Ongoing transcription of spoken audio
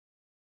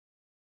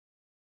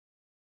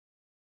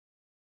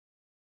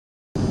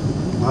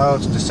Well,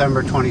 it's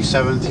December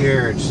 27th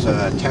here. It's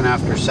 10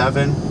 after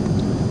 7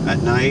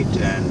 at night,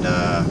 and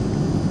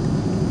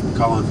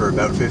calling for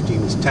about 10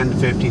 to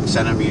 15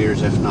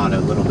 centimeters, if not a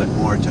little bit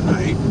more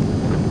tonight.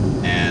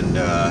 And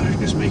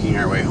just making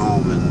our way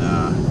home, and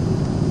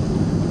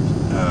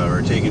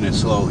we're taking it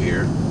slow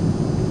here.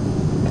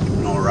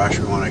 No rush.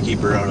 We want to keep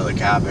her out of the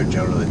cabbage,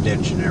 out of the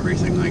ditch and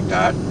everything like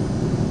that.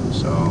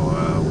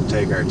 So we'll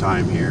take our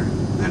time here,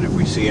 and if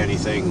we see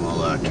anything,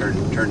 we'll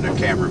turn the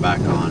camera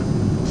back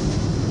on.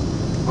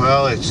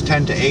 Well, it's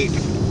 10 to 8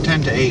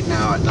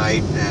 now at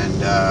night,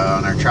 and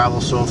on our travel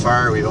so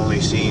far, we've only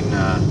seen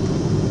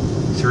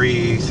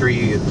three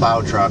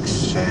plow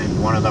trucks,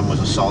 and one of them was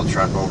a salt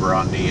truck over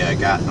on the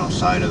Gatineau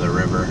side of the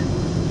river,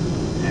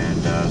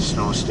 and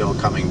snow's still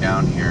coming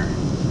down here.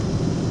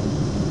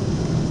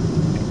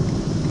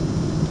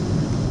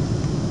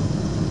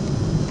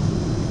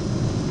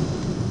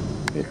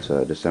 It's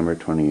December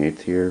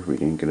 28th here. We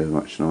didn't get as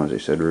much snow as I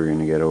said we were going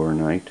to get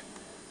overnight,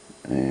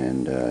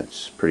 and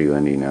it's pretty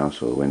windy now,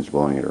 so the wind's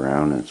blowing it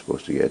around, and it's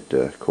supposed to get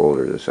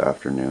colder this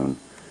afternoon,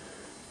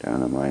 down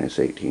to minus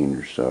 18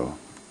 or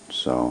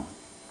so.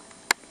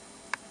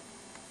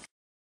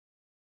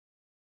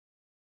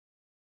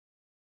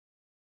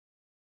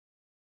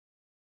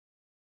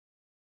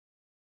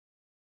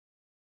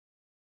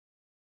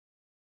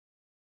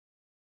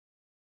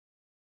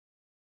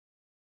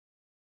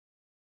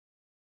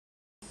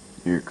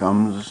 Here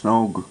comes the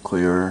snow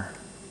clearer.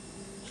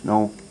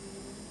 Snow.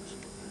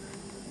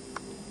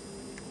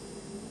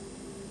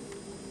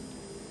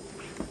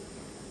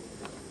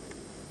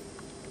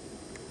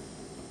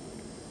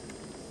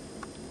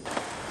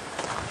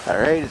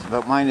 Alright, it's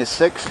about minus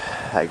 6.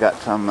 I got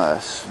some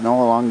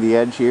snow along the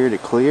edge here to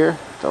clear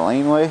the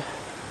laneway.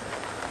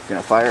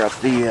 Gonna fire up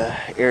the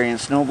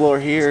Ariens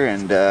snowblower here,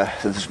 and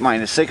since it's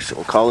minus 6,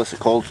 we'll call this a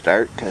cold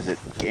start because it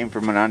came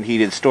from an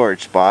unheated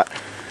storage spot.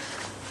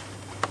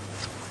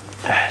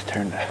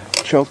 Turn the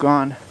choke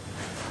on,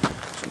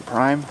 some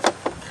prime.